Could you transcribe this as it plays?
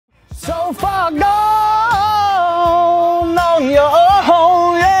so far gone on your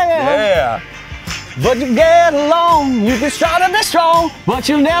own, yeah. But you get along, you can try to be strong, but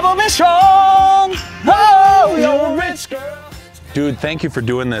you'll never be strong. Oh, you're a rich girl. Dude, thank you for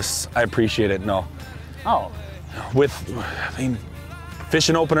doing this. I appreciate it. No. Oh. I mean,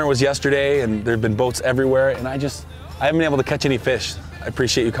 fishing opener was yesterday, and there've been boats everywhere, and I haven't been able to catch any fish. I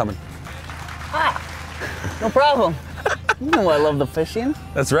appreciate you coming. No problem. You know I love the fishing.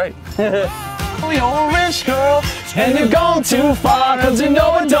 That's right. You're a rich girl, and you've gone too far, cause you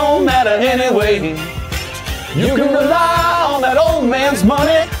know it don't matter anyway. You can rely on that old man's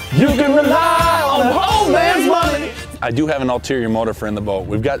money. You can rely on that old man's money. I do have an ulterior motive for in the boat.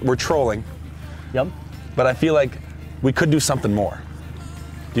 We're trolling. Yep. But I feel like we could do something more.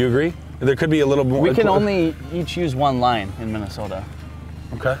 Do you agree? There could be a little more. We can only each use one line in Minnesota.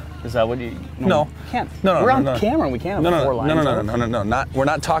 Okay. Is that what you? No. We can't. No. We're on camera. We can't have 4 lines. No. We're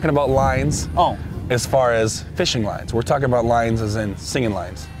not talking about lines. Oh. As far as fishing lines, we're talking about lines as in singing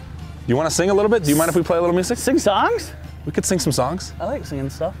lines. You want to sing a little bit? Do you mind if we play a little music? Sing songs? We could sing some songs. I like singing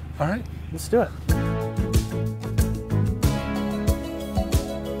stuff. All right. Let's do it.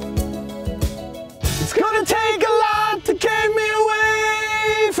 It's gonna take a lot to keep me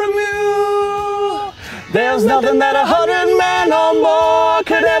away from you. There's nothing that 100 men or more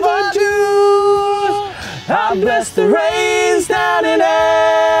could ever do. I bless the rains down in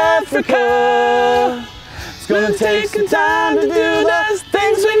Africa. It's gonna take some time to do the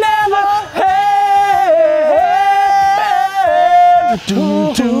things we never had.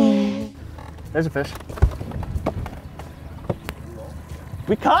 There's a fish.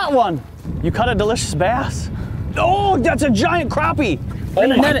 We caught one. You caught a delicious bass. Oh, that's a giant crappie. Oh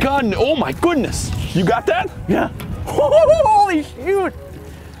my God! Oh my goodness! You got that? Yeah. Holy shoot!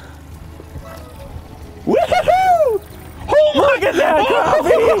 Woohoo! Oh, look at that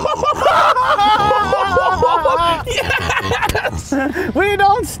crappie! Yes! We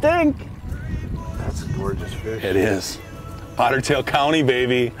don't stink. That's a gorgeous fish. It is. Ottertail County,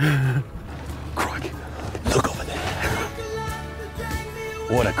 baby. Crook, look over there.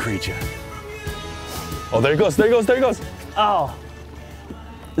 What a creature. Oh, there he goes, there he goes, there he goes. Oh.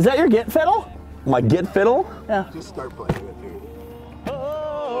 Is that your get fiddle? My get fiddle? Yeah. Just start playing it, dude.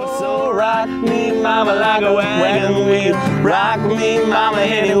 So rock me, mama, like a wagon wheel. Rock me, mama,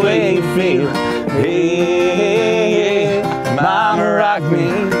 any way you feel. Hey, mama, rock me.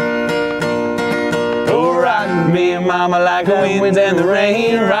 Oh, rock me, mama, like the winds and the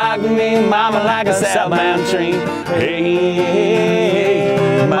rain. Rock me, mama, like a southbound train. Hey,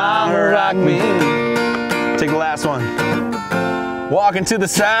 mama, rock me. Take the last one. Walking to the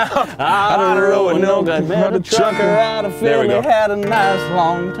south, out of the road, no good. Met a trucker out of Philly, had a nice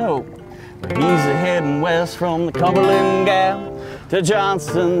long tote. He's heading west from the Cumberland Gap to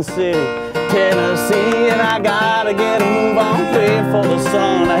Johnson City, Tennessee. And I gotta get a move on quick for the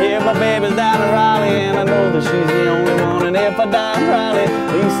sun. I hear my baby's down in Raleigh, and I know that she's the only one. And if I die in Raleigh,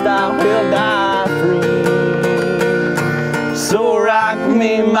 at least I will die free. So rock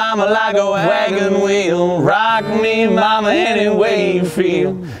me, mama, like a wagon wheel. Rock me, mama, any way you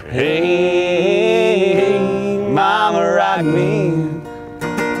feel. Hey, mama, rock me.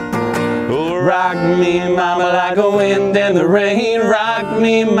 Oh, rock me, mama, like a wind and the rain. Rock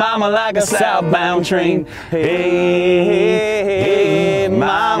me, mama, like a southbound train. Hey,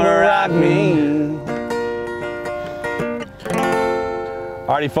 mama, rock me.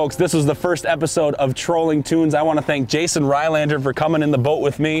 Alrighty, folks, this was the first episode of Trolling Tunes. I want to thank Jason Rylander for coming in the boat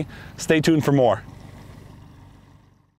with me. Stay tuned for more.